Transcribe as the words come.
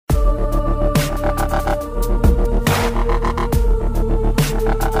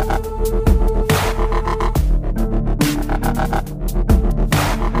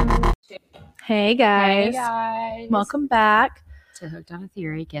Hey guys. Hey guys. Welcome back to Hooked on a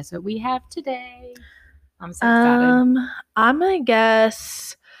Theory. Guess what we have today? I'm so excited. I'm gonna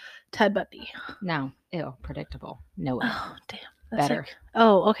guess Ted Bundy. No, ew, predictable. No way. Oh damn. That's Better.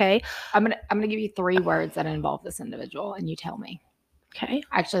 Okay. I'm gonna give you 3 words that involve this individual, and you tell me. Okay.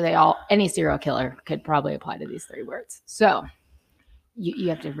 Actually, any serial killer could probably apply to these 3 words. So you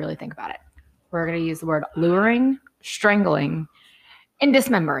have to really think about it. We're gonna use the word luring, strangling, and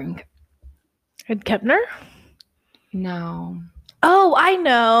dismembering. Ed Kepner? No. Oh, I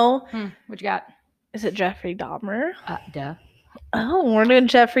know. What you got? Is it Jeffrey Dahmer? Duh. Oh, we're doing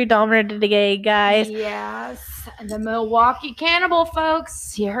Jeffrey Dahmer today, guys. Yes, the Milwaukee Cannibal,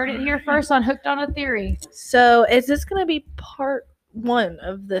 folks. You heard it here first on Hooked on a Theory. So, is this going to be part 1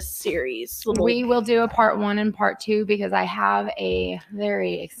 of this series? We will do a part 1 and part 2 because I have a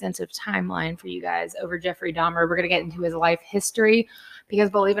very extensive timeline for you guys over Jeffrey Dahmer. We're going to get into his life history because,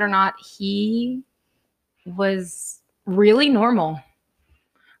 believe it or not, he was really normal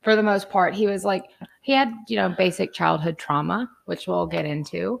for the most part. He was like, he had, basic childhood trauma, which we'll get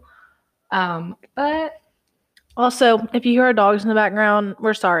into. But also, if you hear our dogs in the background,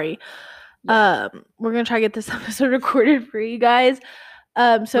 we're sorry. We're going to try to get this episode recorded for you guys.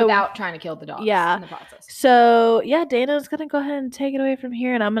 So without trying to kill the dogs in the process. So, Dana's going to go ahead and take it away from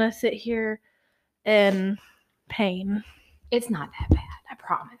here, and I'm going to sit here in pain. It's not that bad, I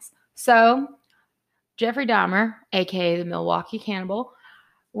promise. So, Jeffrey Dahmer, aka the Milwaukee Cannibal,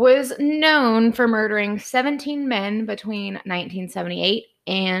 was known for murdering 17 men between 1978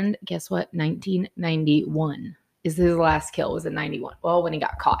 and, guess what, 1991. His last kill was in 91. Well, when he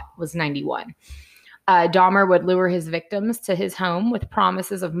got caught, was 91. Dahmer would lure his victims to his home with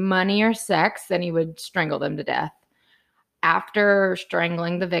promises of money or sex, then he would strangle them to death. After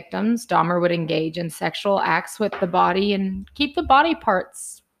strangling the victims, Dahmer would engage in sexual acts with the body and keep the body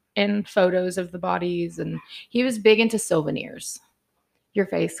parts and photos of the bodies, and he was big into souvenirs. Your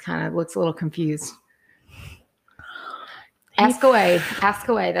face kind of looks a little confused. Ask away.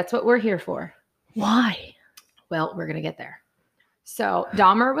 That's what we're here for. Why? Well, we're going to get there. So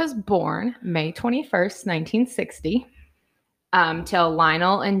Dahmer was born May 21st, 1960, to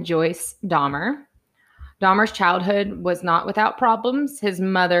Lionel and Joyce Dahmer. Dahmer's childhood was not without problems. His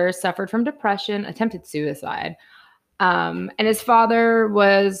mother suffered from depression, attempted suicide, and his father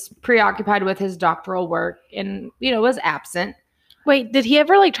was preoccupied with his doctoral work and, was absent. Wait, did he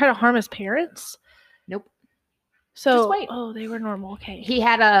ever try to harm his parents? Nope. So, just wait. Oh, they were normal. Okay. He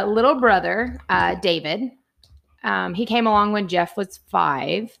had a little brother, David. He came along when Jeff was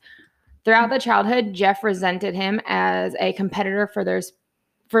 5. Throughout the childhood, Jeff resented him as a competitor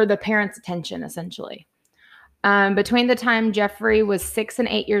for the parents' attention, essentially. Between the time Jeffrey was 6 and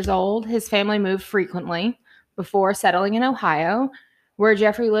 8 years old, his family moved frequently before settling in Ohio, where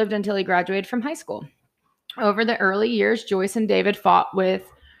Jeffrey lived until he graduated from high school. Over the early years, Joyce and David fought with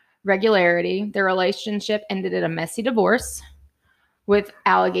regularity. Their relationship ended in a messy divorce with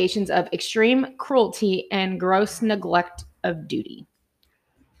allegations of extreme cruelty and gross neglect of duty.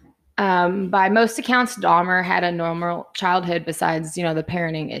 By most accounts, Dahmer had a normal childhood besides, the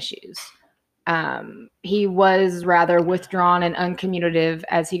parenting issues. He was rather withdrawn and uncommunicative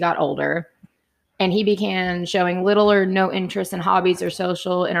as he got older, and he began showing little or no interest in hobbies or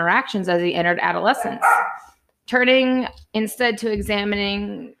social interactions as he entered adolescence, turning instead to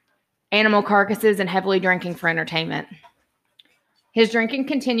examining animal carcasses and heavily drinking for entertainment. His drinking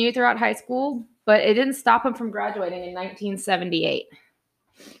continued throughout high school, but it didn't stop him from graduating in 1978.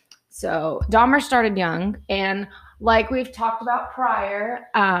 So Dahmer started young, and like we've talked about prior,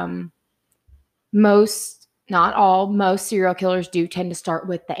 most serial killers do tend to start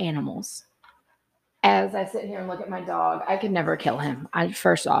with the animals. As I sit here and look at my dog, I could never kill him,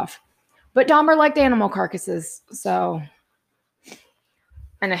 first off. But Dahmer liked animal carcasses, so...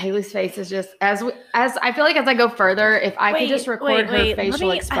 And Haley's face is just as I feel like as I go further, if I could just record her facial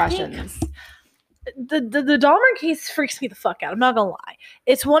expressions. The Dahmer case freaks me the fuck out. I'm not gonna lie.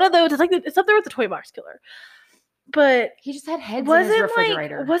 It's one of those. It's up there with the toy box killer. But he just had heads in his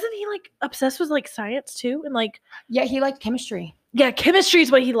refrigerator. Wasn't he obsessed with science too? And yeah, he liked chemistry. Yeah, chemistry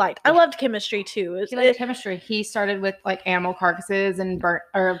is what he liked. I loved chemistry too. He liked chemistry. He started with animal carcasses and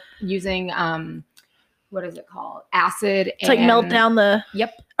using what is it called? Acid. To melt down the...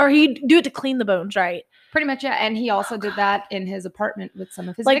 Yep. Or he'd do it to clean the bones, right? Pretty much, yeah. And he also did that in his apartment with some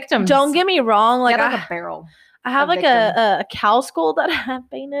of his victims. Don't get me wrong. He had a barrel. I have a cow skull that I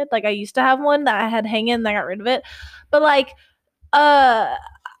have painted. I used to have one that I had hanging and I got rid of it. But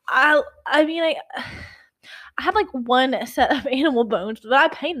I had like one set of animal bones that I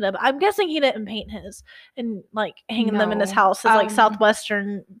painted them. I'm guessing he didn't paint his and like hanging them in his house as like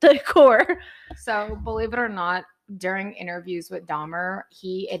Southwestern decor. So believe it or not, during interviews with Dahmer,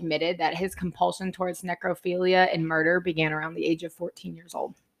 he admitted that his compulsion towards necrophilia and murder began around the age of 14 years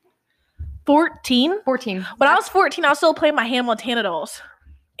old. 14? 14. When I was 14, I was still playing my Hannah Montana dolls.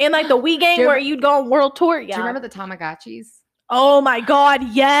 And like the Wii game where you'd go on world tour. Yeah. Do you remember the Tamagotchis? Oh my God,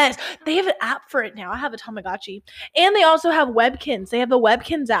 yes. They have an app for it now. I have a Tamagotchi. And they also have Webkins. They have the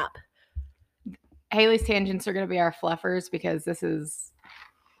Webkins app. Haley's tangents are going to be our fluffers because it's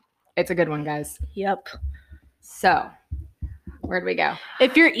a good one, guys. Yep. So, where'd we go?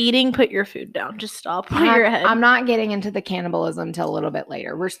 If you're eating, put your food down. Just stop. Put your head. I'm not getting into the cannibalism until a little bit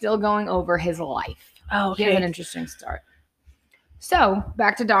later. We're still going over his life. Oh, okay. He has an interesting start. So,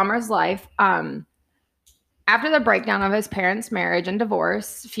 back to Dahmer's life. After the breakdown of his parents' marriage and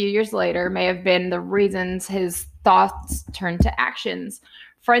divorce, a few years later may have been the reasons his thoughts turned to actions.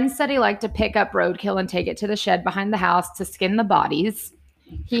 Friends said he liked to pick up roadkill and take it to the shed behind the house to skin the bodies.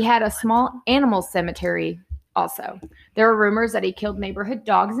 He had a small animal cemetery also. There were rumors that he killed neighborhood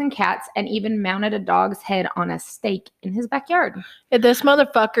dogs and cats and even mounted a dog's head on a stake in his backyard. If this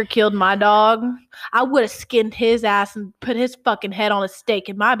motherfucker killed my dog, I would have skinned his ass and put his fucking head on a stake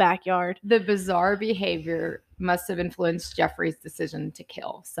in my backyard. The bizarre behavior must have influenced Jeffrey's decision to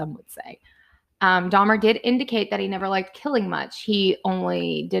kill, some would say. Dahmer did indicate that he never liked killing much. He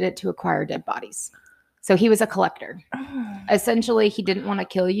only did it to acquire dead bodies. So he was a collector. Essentially, he didn't want to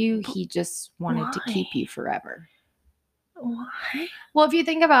kill you. He just wanted to keep you forever. Why? Well, if you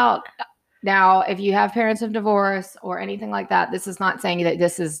think about now, if you have parents of divorce or anything like that, this is not saying that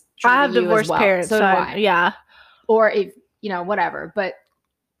this is true. I have divorced parents. So do I. Yeah. Or if, whatever. But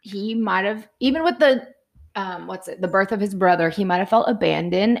he might have, even with the birth of his brother, he might have felt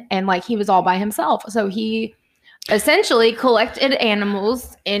abandoned and like he was all by himself. So he essentially collected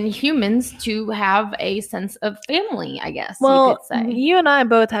animals and humans to have a sense of family, I guess you could say. You and I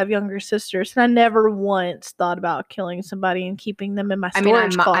both have younger sisters, and I never once thought about killing somebody and keeping them in my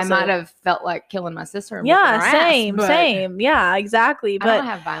storage closet. I might have felt like killing my sister. And same. Yeah, exactly. But I don't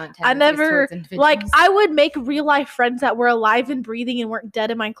have violent tendencies. I never, like, I would make real life friends that were alive and breathing and weren't dead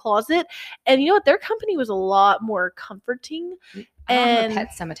in my closet. And you know what? Their company was a lot more comforting. I don't have a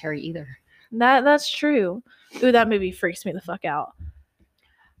pet cemetery either. That's true. Ooh, that movie freaks me the fuck out.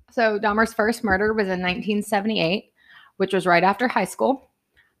 So Dahmer's first murder was in 1978, which was right after high school.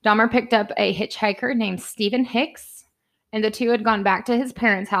 Dahmer picked up a hitchhiker named Stephen Hicks, and the two had gone back to his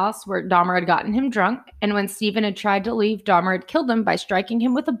parents' house where Dahmer had gotten him drunk. And when Stephen had tried to leave, Dahmer had killed him by striking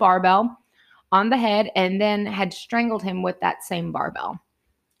him with a barbell on the head and then had strangled him with that same barbell.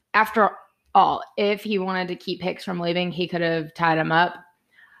 After all, if he wanted to keep Hicks from leaving, he could have tied him up.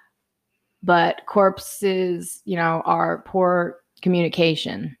 But corpses, are poor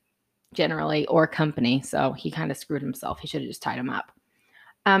communication generally, or company. So he kind of screwed himself. He should have just tied him up.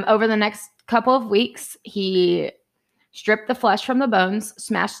 Over the next couple of weeks, he stripped the flesh from the bones,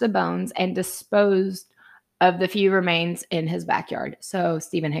 smashed the bones, and disposed of the few remains in his backyard. So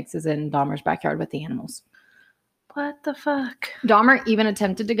Stephen Hicks is in Dahmer's backyard with the animals. What the fuck? Dahmer even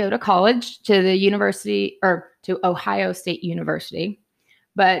attempted to go to college, to the university, or to Ohio State University,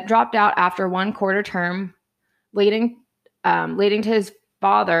 but dropped out after one quarter term, leading to his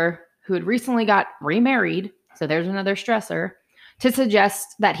father, who had recently got remarried, so there's another stressor, to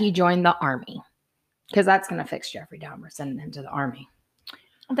suggest that he join the army. Because that's going to fix Jeffrey Dahmer, sending him to the army.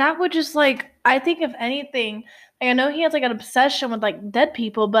 That would just, I think if anything, I know he has, an obsession with, dead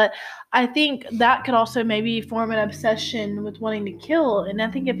people, but I think that could also maybe form an obsession with wanting to kill. And I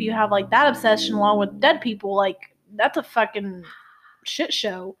think if you have, that obsession along with dead people, that's a fucking shit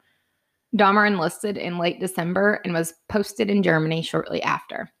show. Dahmer enlisted in late December and was posted in Germany shortly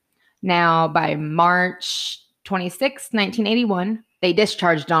after. Now, by March 26, 1981, they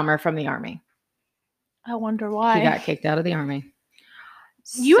discharged Dahmer from the army. I wonder why. He got kicked out of the army.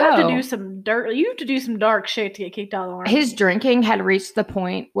 You have to do some dark shit to get kicked out of the army. His drinking had reached the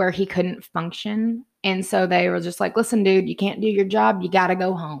point where he couldn't function. And so they were just like, listen, dude, you can't do your job. You got to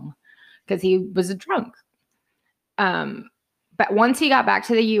go home. Because he was a drunk. But once he got back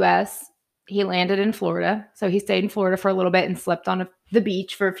to the U.S., he landed in Florida. So he stayed in Florida for a little bit and slept on the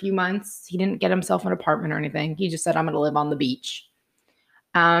beach for a few months. He didn't get himself an apartment or anything. He just said, I'm going to live on the beach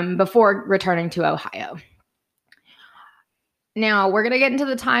before returning to Ohio. Now, we're going to get into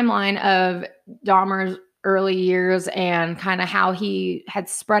the timeline of Dahmer's early years and kind of how he had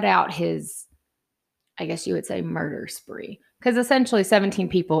spread out his, I guess you would say, murder spree. Because essentially 17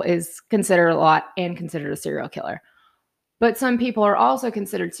 people is considered a lot and considered a serial killer. But some people are also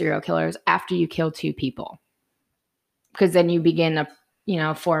considered serial killers after you kill 2 people. because then you begin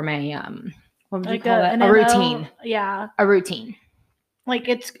to form a what would you Like call that? an A MO? routine. Yeah. A routine. Like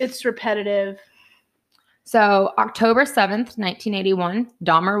it's repetitive. So October 7th, 1981,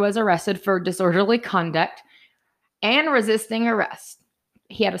 Dahmer was arrested for disorderly conduct and resisting arrest.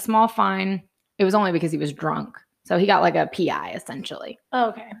 He had a small fine. It was only because he was drunk. So he got like a PI essentially.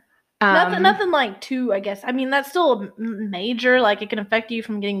 Okay. Nothing like too, I guess. I mean, that's still major. Like, it can affect you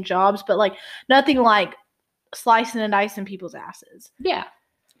from getting jobs, but like nothing like slicing and dicing people's asses. Yeah.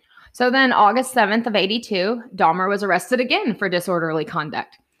 So then August 7th of 82, Dahmer was arrested again for disorderly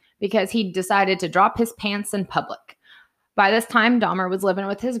conduct because he decided to drop his pants in public. By this time, Dahmer was living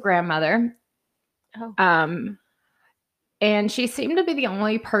with his grandmother. Oh. And she seemed to be the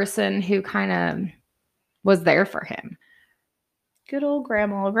only person who kind of was there for him. Good old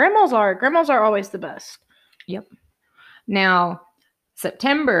grandma. Grandmas are always the best. Yep. Now,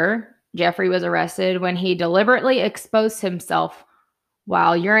 September, Jeffrey was arrested when he deliberately exposed himself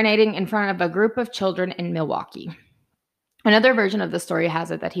while urinating in front of a group of children in Milwaukee. Another version of the story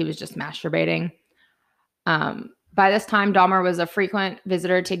has it that he was just masturbating. By this time, Dahmer was a frequent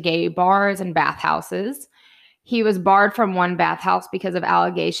visitor to gay bars and bathhouses. He was barred from one bathhouse because of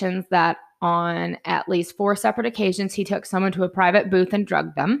allegations that on at least 4 separate occasions, he took someone to a private booth and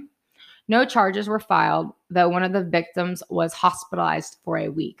drugged them. No charges were filed, though one of the victims was hospitalized for a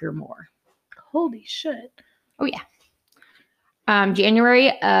week or more. Holy shit. Oh, yeah. January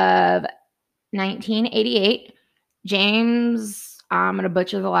of 1988, James, I'm going to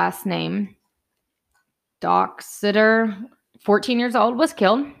butcher the last name, Doxeter, 14 years old, was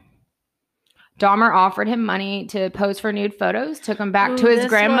killed. Dahmer offered him money to pose for nude photos, took him back to his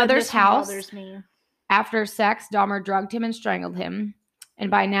grandmother's house. Bothers me. After sex, Dahmer drugged him and strangled him. And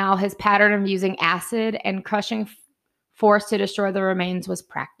by now, his pattern of using acid and crushing force to destroy the remains was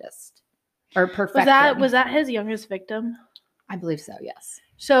practiced or perfected. Was that his youngest victim? I believe so, yes.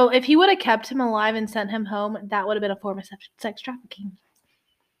 So if he would have kept him alive and sent him home, that would have been a form of sex trafficking.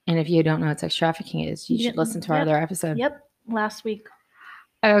 And if you don't know what sex trafficking is, you should listen to our other episode. Yep, last week.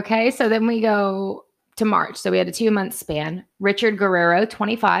 Okay, so then we go to March. So we had a 2-month span. Richard Guerrero,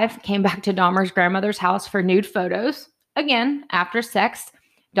 25, came back to Dahmer's grandmother's house for nude photos. Again, after sex,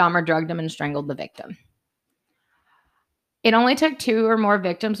 Dahmer drugged him and strangled the victim. It only took 2 or more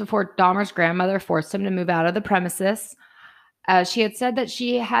victims before Dahmer's grandmother forced him to move out of the premises. She had said that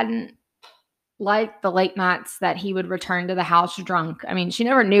she hadn't liked the late nights that he would return to the house drunk. I mean, she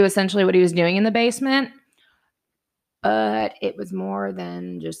never knew essentially what he was doing in the basement. But it was more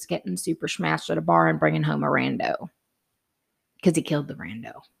than just getting super smashed at a bar and bringing home a rando. Because he killed the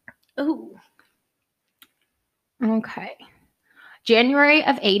rando. Ooh. Okay. January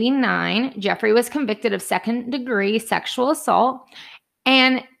of 89, Jeffrey was convicted of second-degree sexual assault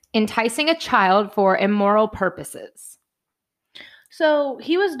and enticing a child for immoral purposes. So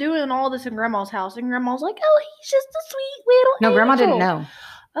he was doing all this in Grandma's house, and Grandma's like, "Oh, he's just a sweet little angel." Grandma didn't know.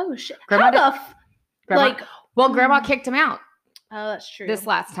 Oh shit! Grandma kicked him out. Oh, that's true. This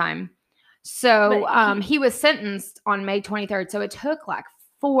last time. So he was sentenced on May 23rd. So it took like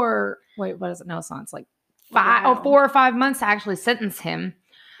 4 or 5 months to actually sentence him.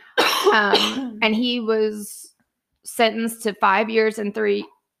 And he was sentenced to 5 years and 5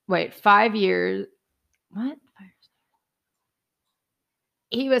 years. What?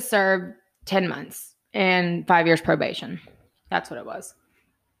 He was served 10 months and 5 years probation. That's what it was.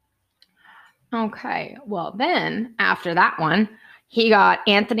 Okay. Well, then after that one, he got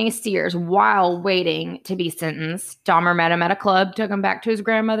Anthony Sears while waiting to be sentenced. Dahmer met him at a club, took him back to his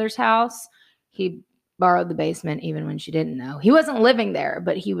grandmother's house. He borrowed the basement even when she didn't know. He wasn't living there,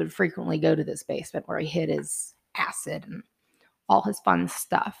 but he would frequently go to this basement where he hid his acid and all his fun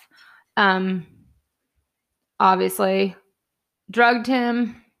stuff. Obviously, drugged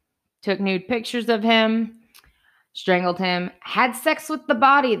him, took nude pictures of him, strangled him, had sex with the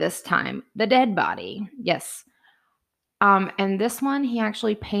body this time, the dead body. Yes. And this one, he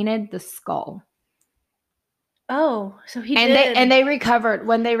actually painted the skull. Oh, so he did. And they recovered,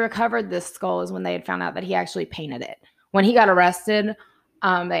 when they recovered this skull is when they had found out that he actually painted it. When he got arrested,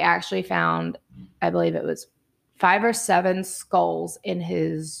 they actually found, I believe it was 5 or 7 skulls in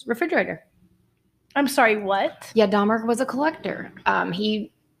his refrigerator. I'm sorry, what? Yeah, Dahmer was a collector.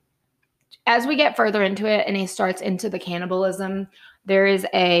 As we get further into it and he starts into the cannibalism, there is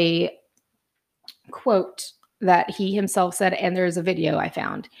a quote that he himself said, and there's a video I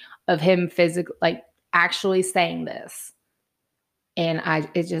found of him actually saying this. And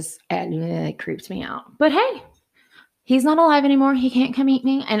it creeps me out. But hey, he's not alive anymore. He can't come eat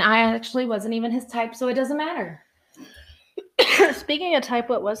me. And I actually wasn't even his type, so it doesn't matter. Speaking of type,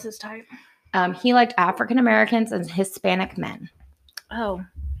 what was his type? He liked African Americans and Hispanic men. Oh.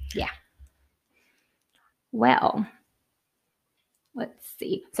 Yeah. Well, let's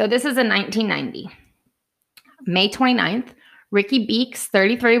see. So this is in 1990. May 29th, Ricky Beeks,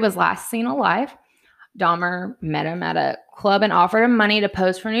 33, was last seen alive. Dahmer met him at a club and offered him money to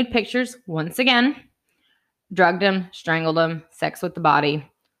pose for nude pictures once again. Drugged him, strangled him, sex with the body.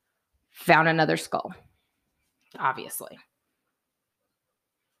 Found another skull. Obviously.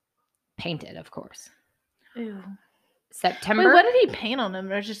 Painted, of course. Ew. September. Wait, what did he paint on them?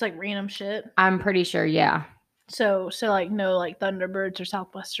 There's just like random shit. I'm pretty sure, yeah. So like no like Thunderbirds or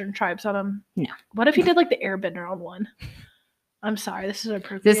Southwestern tribes on them? No. What if he did like the Airbender on one? I'm sorry, this is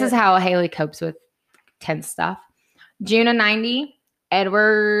appropriate. This is how Haley copes with tense stuff. June of 90,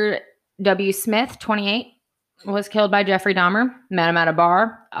 Edward W. Smith, 28, was killed by Jeffrey Dahmer. Met him at a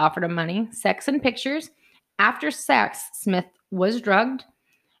bar, offered him money, sex and pictures. After sex, Smith was drugged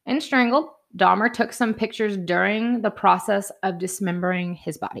and strangled. Dahmer took some pictures during the process of dismembering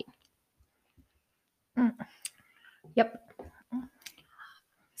his body. Yep.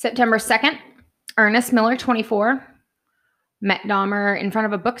 September 2nd, Ernest Miller, 24, met Dahmer in front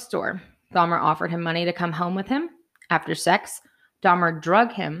of a bookstore. Dahmer offered him money to come home with him. After sex, Dahmer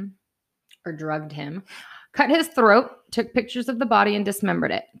drugged him, cut his throat, took pictures of the body, and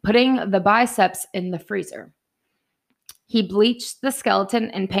dismembered it, putting the biceps in the freezer. He bleached the skeleton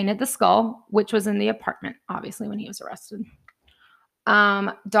and painted the skull, which was in the apartment, obviously, when he was arrested.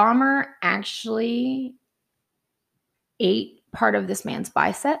 Dahmer actually ate part of this man's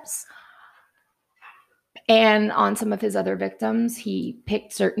biceps. And on some of his other victims, he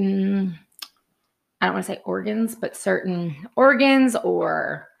picked certain, I don't want to say organs, but certain organs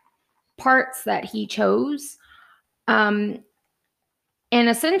or parts that he chose. And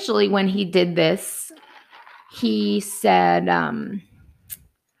essentially, when he did this, he said, oh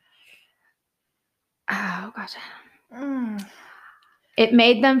gosh, it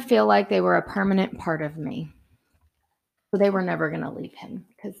made them feel like they were a permanent part of me. So they were never going to leave him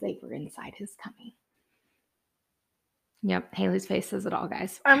because they were inside his tummy. Yep, Haley's face says it all,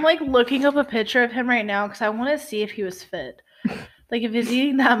 guys. I'm like looking up a picture of him right now because I want to see if he was fit. Like if he's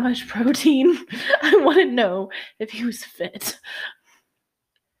eating that much protein, I want to know if he was fit.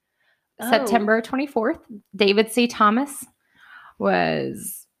 September 24th, David C. Thomas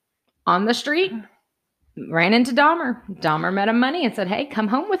was on the street, ran into Dahmer. Dahmer met him money and said, "Hey, come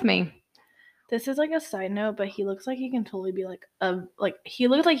home with me." This is like a side note, but he looks like he can totally be he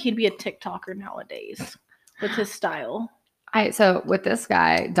looks like he'd be a TikToker nowadays with his style. So with this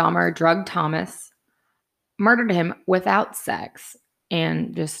guy, Dahmer drugged Thomas, murdered him without sex,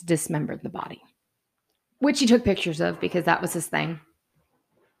 and just dismembered the body, which he took pictures of because that was his thing.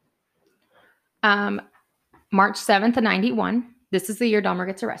 March 7th of 91. This is the year Dahmer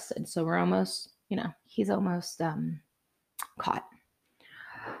gets arrested. So we're almost, he's almost caught.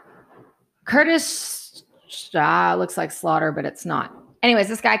 Curtis, looks like Slaughter, but it's not. Anyways,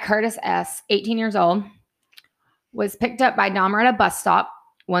 this guy, Curtis S., 18 years old, was picked up by Dahmer at a bus stop,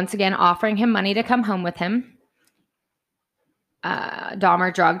 once again offering him money to come home with him.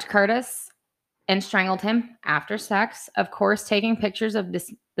 Dahmer drugged Curtis and strangled him after sex, of course, taking pictures of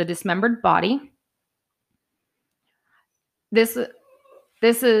the dismembered body. This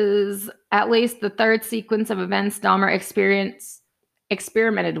is at least the third sequence of events Dahmer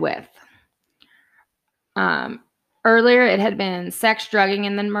experimented with. Earlier, it had been sex, drugging,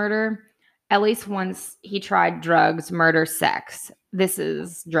 and then murder. At least once he tried drugs, murder, sex. This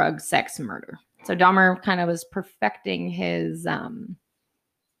is drug, sex, murder. So Dahmer kind of was perfecting his,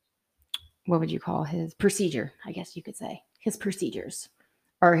 what would you call his procedure? I guess you could say his procedures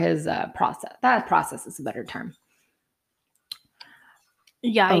or his process. That process is a better term.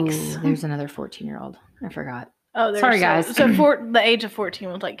 Yikes. Oh, there's another 14-year-old. I forgot. Oh, sorry, guys. So the age of 14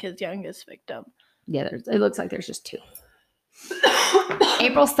 was like his youngest victim. Yeah, it looks like there's just two.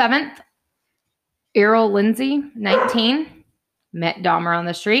 April 7th, Errol Lindsay, 19, met Dahmer on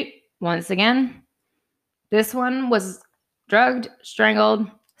the street. Once again, this one was drugged, strangled,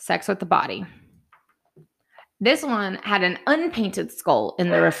 sex with the body. This one had an unpainted skull in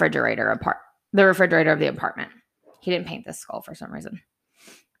the refrigerator of the apartment. He didn't paint this skull for some reason.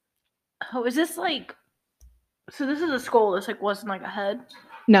 Oh, is this like? So this is a skull. This like wasn't like a head.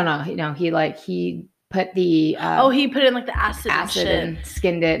 No. He put the he put in like the acid and shit. And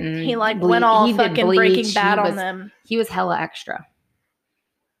skinned it, and he like went all fucking Breaking Bad on them. He was hella extra.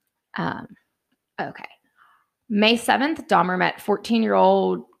 Okay. May 7th, Dahmer met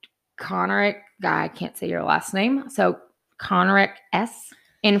 14-year-old Conrick guy. I can't say your last name. So Conrick S.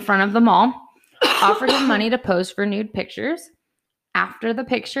 in front of the mall. Offered him money to pose for nude pictures. After the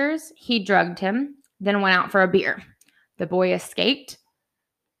pictures, he drugged him, then went out for a beer. The boy escaped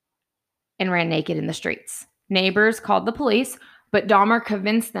and ran naked in the streets. Neighbors called the police, but Dahmer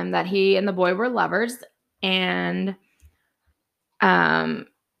convinced them that he and the boy were lovers, and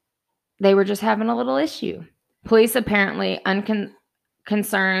they were just having a little issue. Police apparently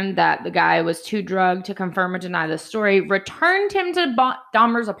concerned that the guy was too drugged to confirm or deny the story, returned him to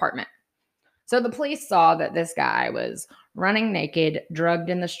Dahmer's apartment. So the police saw that this guy was running naked, drugged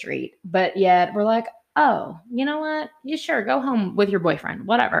in the street, but yet we're like, oh, you know what? You sure go home with your boyfriend,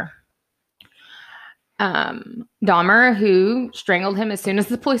 whatever. Dahmer, who strangled him as soon as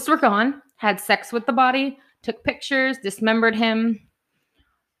the police were gone, had sex with the body, took pictures, dismembered him.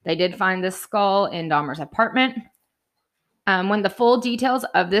 They did find this skull in Dahmer's apartment. When the full details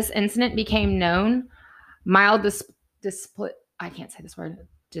of this incident became known, mild I can't say this word.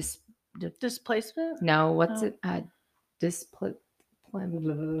 Displacement? No, what's it?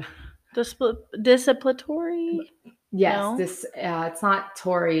 Disciplinatory? Yes, No. It's not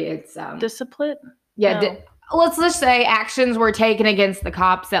Tory. It's Discipline? yeah. No. Let's just say actions were taken against the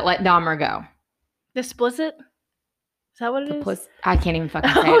cops that let Dahmer go. Displicit? Is that what it is? I can't even fucking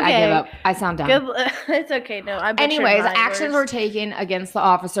say it. I give up. I sound dumb. It's okay. No, I butchered Anyways, my actions words. were taken against the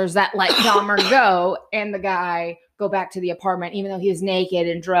officers that let Dahmer go and the guy go back to the apartment, even though he was naked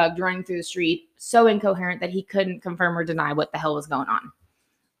and drugged, running through the street, so incoherent that he couldn't confirm or deny what the hell was going on.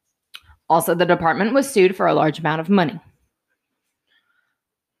 Also, the department was sued for a large amount of money.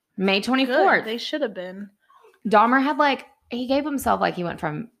 May 24th. Good. They should have been. Dahmer had he gave himself he went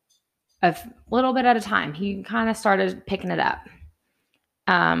from a little bit at a time. He kind of started picking it up.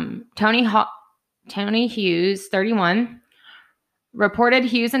 Tony Hughes, 31, reported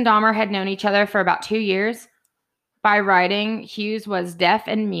Hughes and Dahmer had known each other for about 2 years. By writing, Hughes was deaf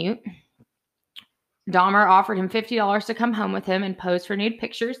and mute. Dahmer offered him $50 to come home with him and pose for nude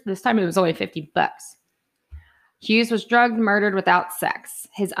pictures. This time it was only $50. Hughes was drugged, murdered without sex.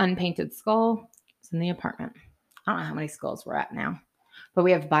 His unpainted skull is in the apartment. I don't know how many skulls we're at now, but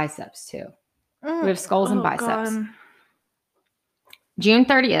we have biceps too. We have skulls and biceps. God. June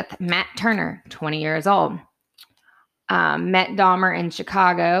 30th, Matt Turner, 20 years old, met Dahmer in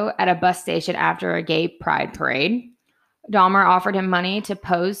Chicago at a bus station after a gay pride parade. Dahmer offered him money to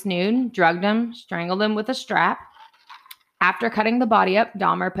pose nude, drugged him, strangled him with a strap. After cutting the body up,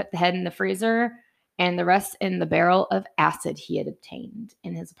 Dahmer put the head in the freezer and the rest in the barrel of acid he had obtained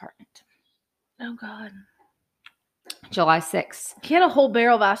in his apartment. Oh, God. July 6th. He had a whole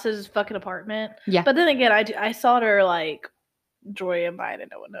barrel of acid in his fucking apartment. Yeah. But then again, I saw her, Joy and buy it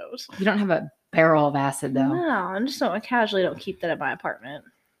and no one knows. You don't have a barrel of acid, though. No, I casually don't keep that at my apartment.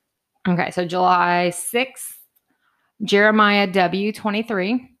 Okay, so July 6th, Jeremiah W.,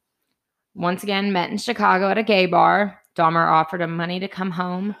 23, once again met in Chicago at a gay bar. Dahmer offered him money to come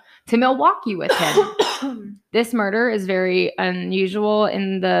home to Milwaukee with him. This murder is very unusual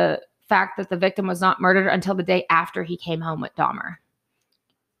in the fact that the victim was not murdered until the day after he came home with Dahmer.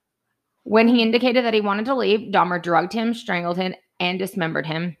 When he indicated that he wanted to leave, Dahmer drugged him, strangled him, and dismembered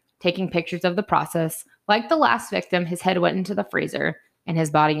him, taking pictures of the process. Like the last victim, his head went into the freezer and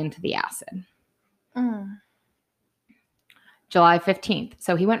his body into the acid. July 15th.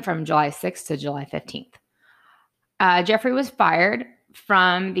 So he went from July 6th to July 15th. Jeffrey was fired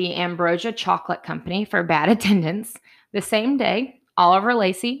from the Ambrosia Chocolate Company for bad attendance. The same day, Oliver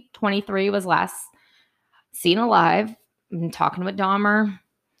Lacey, 23, was last seen alive and talking with Dahmer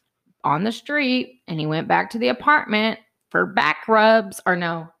on the street, and he went back to the apartment for back rubs. Or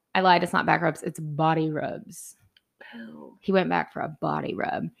no, I lied. It's not back rubs. It's body rubs. Oh. He went back for a body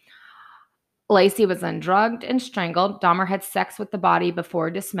rub. Lacey was then drugged and strangled. Dahmer had sex with the body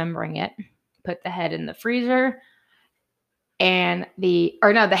before dismembering it. Put the head in the freezer and the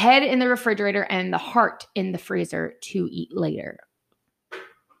head in the refrigerator and the heart in the freezer to eat later.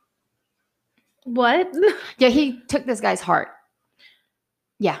 What? Yeah, he took this guy's heart.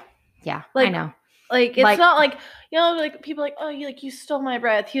 Yeah, I know. It's not people oh, you stole my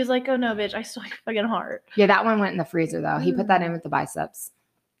breath. He was like, oh no, bitch, I stole your fucking heart. Yeah, that one went in the freezer though. He put that in with the biceps.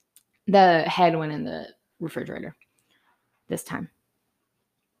 The head went in the refrigerator this time.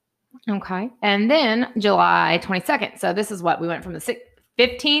 Okay. And then July 22nd. So this is what we went from the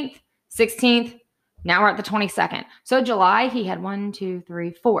 15th, 16th. Now we're at the 22nd. So July, he had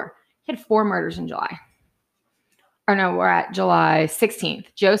 4. He had 4 murders in July. Or no, we're at July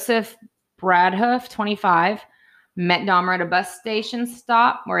 16th. Joseph Bradhuff, 25, met Dahmer at a bus station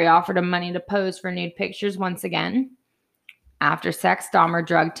stop where he offered him money to pose for nude pictures once again. After sex, Dahmer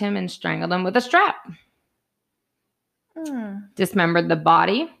drugged him and strangled him with a strap. Dismembered the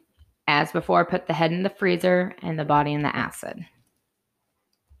body. As before, put the head in the freezer and the body in the acid.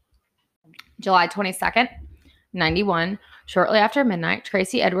 July 22nd, 91, shortly after midnight,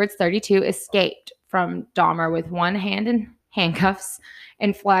 Tracy Edwards, 32, escaped from Dahmer with one hand in handcuffs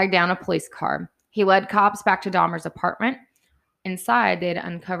and flagged down a police car. He led cops back to Dahmer's apartment. Inside, they had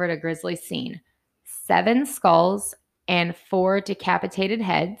uncovered a grisly scene: 7 skulls and 4 decapitated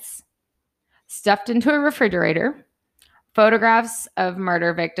heads stuffed into a refrigerator, photographs of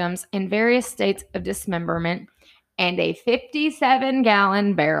murder victims in various states of dismemberment, and a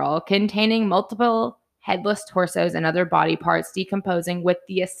 57-gallon barrel containing multiple headless torsos and other body parts decomposing with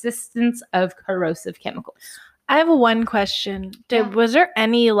the assistance of corrosive chemicals. I have one question. Was there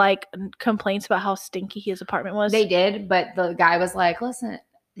any like complaints about how stinky his apartment was? They did, but the guy was like, listen,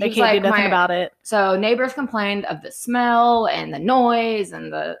 they can't do nothing about it. So neighbors complained of the smell and the noise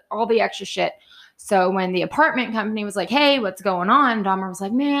and all the extra shit. So when the apartment company was like, hey, what's going on? Dahmer was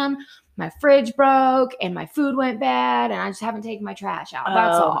like, man, my fridge broke and my food went bad and I just haven't taken my trash out.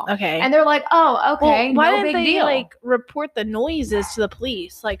 That's all. Okay. And they're like, oh, okay. Well, why no didn't big they deal. like report the noises to the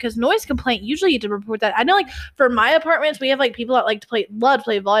police? Like, because noise complaint, usually you have to report that. I know, like, for my apartments, we have like people that like to love to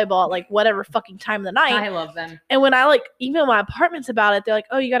play volleyball at like whatever fucking time of the night. I love them. And when I like email my apartments about it, they're like,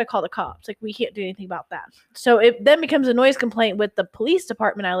 oh, you got to call the cops. Like, we can't do anything about that. So it then becomes a noise complaint with the police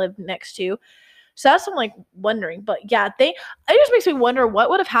department I live next to. So that's what I'm like wondering. But yeah, it just makes me wonder what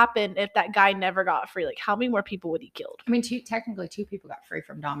would have happened if that guy never got free. Like, how many more people would he killed? I mean, technically 2 people got free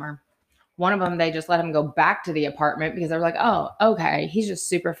from Dahmer. One of them, they just let him go back to the apartment because they're like, oh, okay, he's just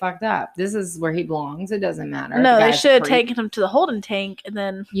super fucked up. This is where he belongs. It doesn't matter. No, they should have taken him to the holding tank and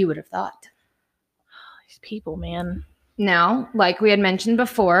then. You would have thought. These people, man. Now, like we had mentioned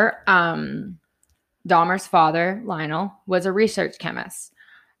before, Dahmer's father, Lionel, was a research chemist.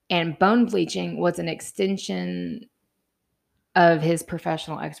 And bone bleaching was an extension of his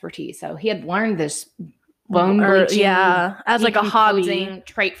professional expertise. So he had learned this bone bleaching as like a hobby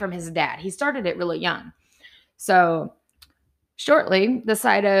trait from his dad. He started it really young. So shortly, the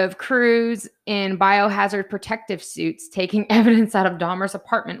sight of crews in biohazard protective suits taking evidence out of Dahmer's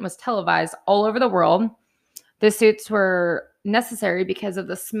apartment was televised all over the world. The suits were necessary because of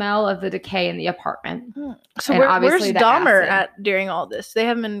the smell of the decay in the apartment. So where's Dahmer at during all this? They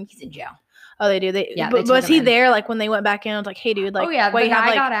haven't been. He's in jail. Oh, they do. But was he there? Like when they went back in, I was like, "Hey, dude!" Like, oh yeah, the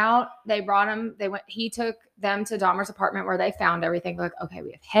guy got out. They brought him. He took them to Dahmer's apartment where they found everything. Like, okay,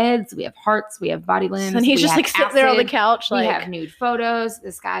 we have heads, we have hearts, we have body limbs. And he's just like sitting there on the couch. Like, we have nude photos.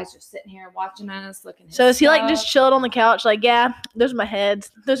 This guy's just sitting here watching us, looking. So is he like just chilled on the couch? Like, yeah, those are my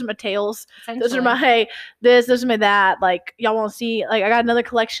heads. Those are my tails. Those are my Those are my that. Like, y'all want to see? Like, I got another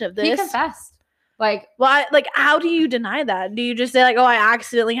collection of this. He confessed. Like, well, how do you deny that? Do you just say like, oh, I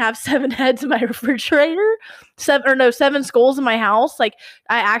accidentally have 7 heads in my refrigerator, 7 skulls in my house? Like,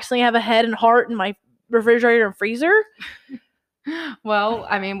 I accidentally have a head and heart in my refrigerator and freezer? Well,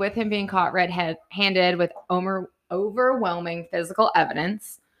 I mean, with him being caught red-handed with overwhelming physical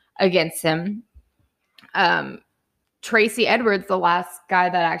evidence against him, Tracy Edwards, the last guy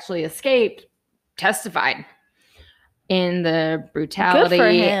that actually escaped, testified in the brutality. Good for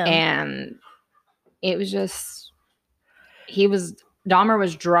him. And it was just, Dahmer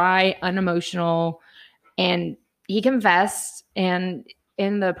was dry, unemotional, and he confessed. And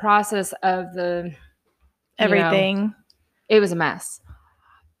in the process of everything, it was a mess.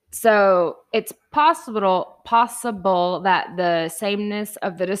 So it's possible that the sameness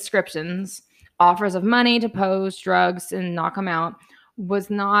of the descriptions, offers of money to pose drugs and knock him out,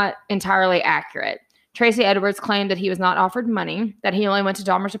 was not entirely accurate. Tracy Edwards claimed that he was not offered money, that he only went to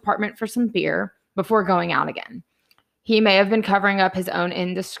Dahmer's apartment for some beer before going out again. He may have been covering up his own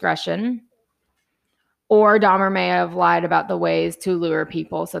indiscretion, or Dahmer may have lied about the ways to lure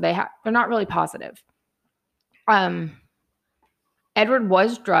people. So they're not really positive. Edward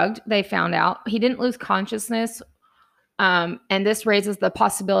was drugged, they found out. He didn't lose consciousness. And this raises the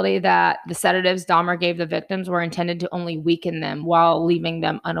possibility that the sedatives Dahmer gave the victims were intended to only weaken them while leaving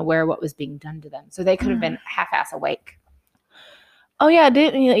them unaware what was being done to them. So they could have been half-ass awake. Oh, yeah.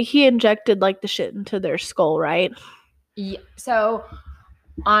 Didn't he injected like the shit into their skull, right? Yeah. So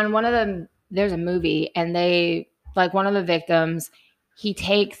on one of them, there's a movie, and they, like, one of the victims, he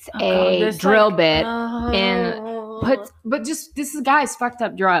takes a drill bit and this guy's fucked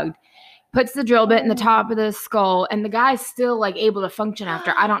up drugged. Puts the drill bit in the top of the skull, and the guy's still like able to function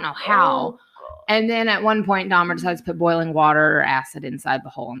after. I don't know how. And then at one point, Dahmer decides to put boiling water or acid inside the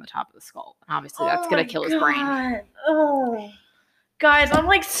hole on the top of the skull. And obviously, that's going to kill his brain. Oh, guys, I'm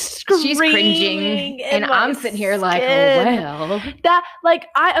like screaming. She's cringing, and I'm sitting here like, oh,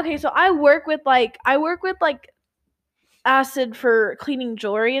 well. So I work with acid for cleaning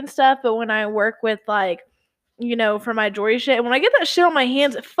jewelry and stuff, but when I work with like for my jewelry shit. And when I get that shit on my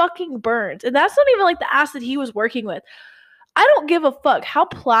hands, it fucking burns. And that's not even like the acid he was working with. I don't give a fuck how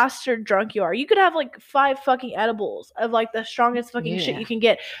plastered drunk you are. You could have like 5 fucking edibles of like the strongest fucking shit you can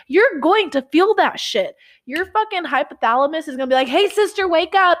get. You're going to feel that shit. Your fucking hypothalamus is gonna be like, hey sister,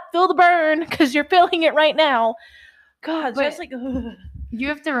 wake up, feel the burn, because you're feeling it right now. God, But just like ugh. You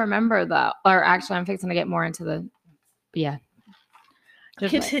have to remember though, or actually I'm fixing to get more into the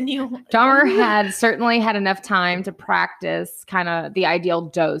Continue. Dahmer had certainly had enough time to practice kind of the ideal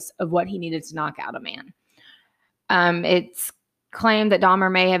dose of what he needed to knock out a man. It's claimed that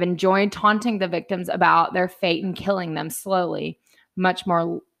Dahmer may have enjoyed taunting the victims about their fate and killing them slowly, much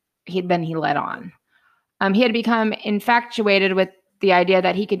more than he let on. He had become infatuated with the idea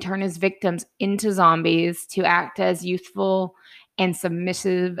that he could turn his victims into zombies to act as youthful and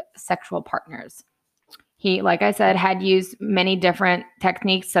submissive sexual partners. He, like I said, had used many different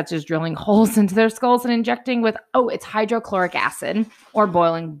techniques, such as drilling holes into their skulls and injecting with, it's hydrochloric acid, or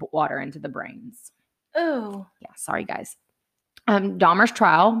boiling water into the brains. Oh. Yeah, sorry, guys. Dahmer's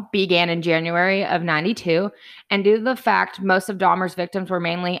trial began in January of 92, and due to the fact most of Dahmer's victims were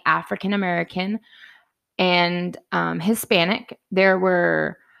mainly African American and Hispanic, there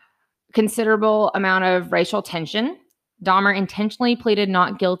were considerable amount of racial tension. Dahmer intentionally pleaded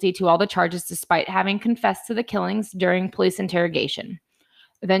not guilty to all the charges despite having confessed to the killings during police interrogation.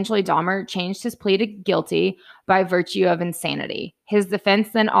 Eventually, Dahmer changed his plea to guilty by virtue of insanity. His defense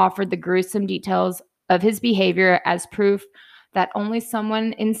then offered the gruesome details of his behavior as proof that only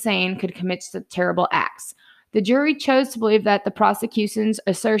someone insane could commit such terrible acts. The jury chose to believe that the prosecution's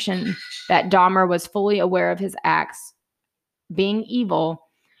assertion that Dahmer was fully aware of his acts being evil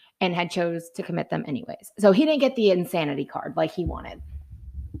and had chose to commit them anyways. So he didn't get the insanity card like he wanted.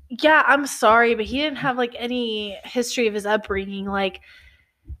 Yeah, I'm sorry, but he didn't have like any history of his upbringing. Like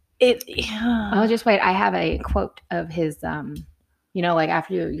it. Oh, just wait. I have a quote of his. Like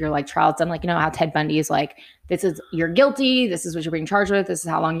after your like trial's done, like how Ted Bundy is like, this is you're guilty. This is what you're being charged with. This is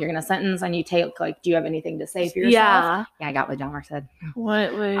how long you're going to sentence. And you take like, do you have anything to say for yourself? Yeah, I got what Dahmer said.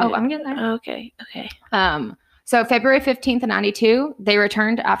 What? Wait. Oh, I'm getting there. Okay. So February 15th, 92, they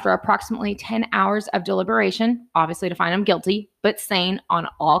returned after approximately 10 hours of deliberation, obviously to find him guilty, but sane on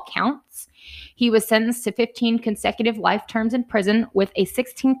all counts. He was sentenced to 15 consecutive life terms in prison with a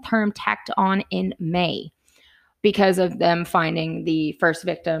 16th term tacked on in May because of them finding the first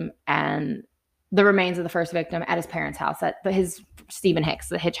victim and the remains of the first victim at his parents' house, at his Stephen Hicks,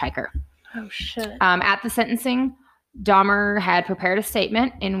 the hitchhiker. Oh, shit. At the sentencing, Dahmer had prepared a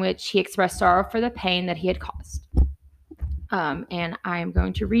statement in which he expressed sorrow for the pain that he had caused. And I am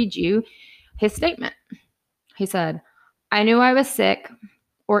going to read you his statement. He said, I knew I was sick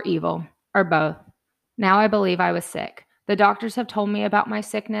or evil or both. Now I believe I was sick. The doctors have told me about my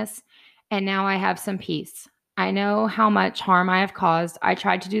sickness, and now I have some peace. I know how much harm I have caused. I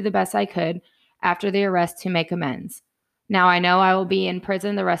tried to do the best I could after the arrest to make amends. Now I know I will be in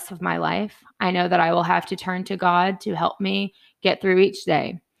prison the rest of my life. I know that I will have to turn to God to help me get through each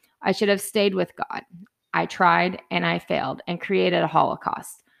day. I should have stayed with God. I tried and I failed and created a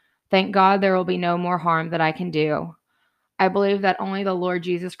Holocaust. Thank God there will be no more harm that I can do. I believe that only the Lord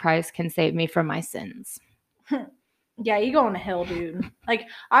Jesus Christ can save me from my sins. Yeah, you going to hell, dude. Like,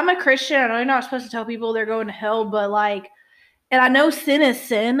 I'm a Christian. I know you're not supposed to tell people they're going to hell, but like, and I know sin is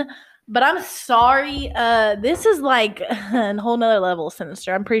sin, but I'm sorry. This is like a whole nother level of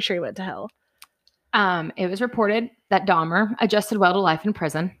sinister. I'm pretty sure he went to hell. It was reported that Dahmer adjusted well to life in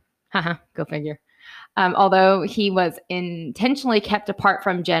prison. Haha, go figure. Although he was intentionally kept apart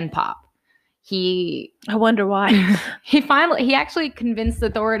from Gen Pop. I wonder why. He actually convinced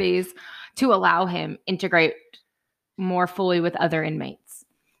authorities to allow him integrate more fully with other inmates.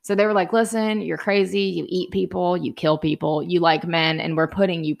 So they were like, listen, you're crazy. You eat people, you kill people, you like men, and we're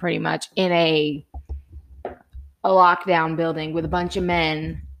putting you pretty much in a lockdown building with a bunch of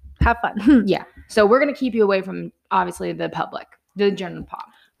men. Have fun. Yeah. So we're going to keep you away from, obviously, the public, the general pop.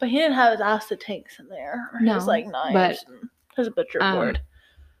 But he didn't have his acid tanks in there. Or his like knives and his butcher board.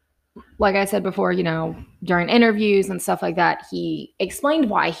 Like I said before, during interviews and stuff like that, he explained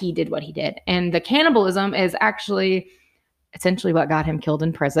why he did what he did. And the cannibalism is actually essentially what got him killed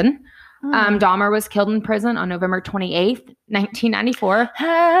in prison. Dahmer was killed in prison on November 28th, 1994.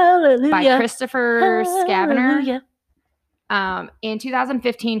 Hallelujah. By Christopher Hallelujah. Scavener. In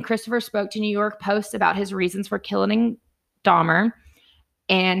 2015, Christopher spoke to New York Post about his reasons for killing Dahmer.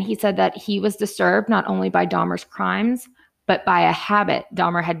 And he said that he was disturbed not only by Dahmer's crimes, but by a habit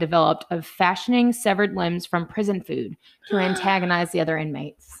Dahmer had developed of fashioning severed limbs from prison food to antagonize the other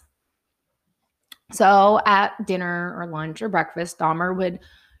inmates. So at dinner or lunch or breakfast, Dahmer would,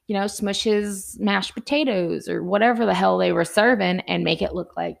 smush his mashed potatoes or whatever the hell they were serving and make it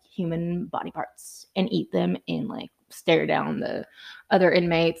look like human body parts and eat them and like stare down the other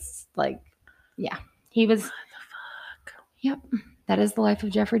inmates. Like, yeah, he was. What the fuck? Yep, that is the life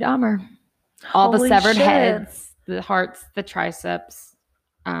of Jeffrey Dahmer. All the Holy severed shit. heads, the hearts, the triceps,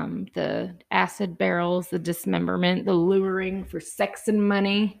 the acid barrels, the dismemberment, the luring for sex and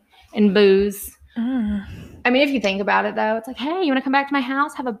money and booze. I mean, if you think about it, though, it's like, hey, you want to come back to my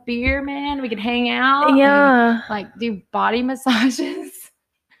house, have a beer, man? We can hang out. Yeah. And, like, do body massages.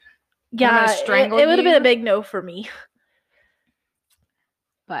 Yeah, strangle it would have been a you. big no for me.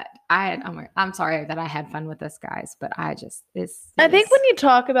 But I'm sorry that I had fun with this, guys. But I think when you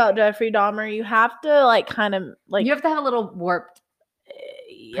talk about Jeffrey Dahmer, you have to like kind of like you have to have a little warped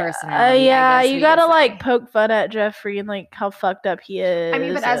personality. Yeah, you gotta like poke fun at Jeffrey and like how fucked up he is. I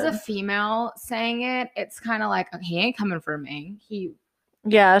mean, but as a female saying it, it's kind of like he ain't coming for me.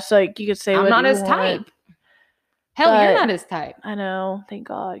 Yeah, it's like you could say I'm what not you his want. type. Hell, you're not his type. I know, thank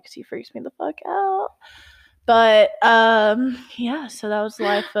God, because he freaks me the fuck out. But yeah, so that was the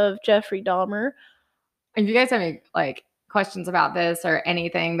life of Jeffrey Dahmer. If you guys have any like questions about this or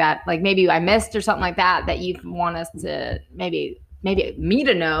anything that like maybe I missed or something like that you want us to maybe me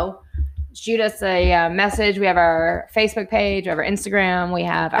to know, shoot us a message. We have our Facebook page, we have our Instagram, we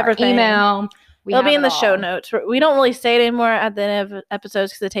have our email. It'll be in the show notes. We don't really say it anymore at the end of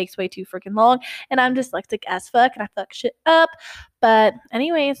episodes because it takes way too freaking long. And I'm dyslexic as fuck and I fuck shit up. But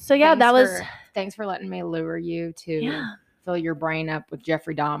anyways, so yeah, thanks for letting me lure you to fill your brain up with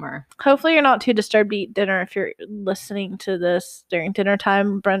Jeffrey Dahmer. Hopefully you're not too disturbed to eat dinner if you're listening to this during dinner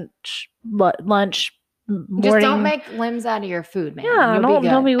time, brunch, lunch, morning. Just don't make limbs out of your food, man. Yeah,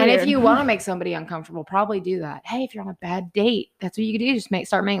 don't be weird. And if you want to make somebody uncomfortable, probably do that. Hey, if you're on a bad date, that's what you can do. Just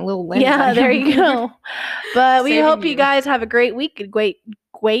start making little limbs. Yeah, there you go. But we hope you guys have a great week, a great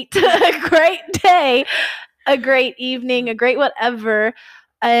day, a great evening, a great whatever.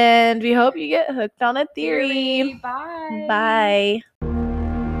 And we hope you get hooked on a theory. Bye. Bye.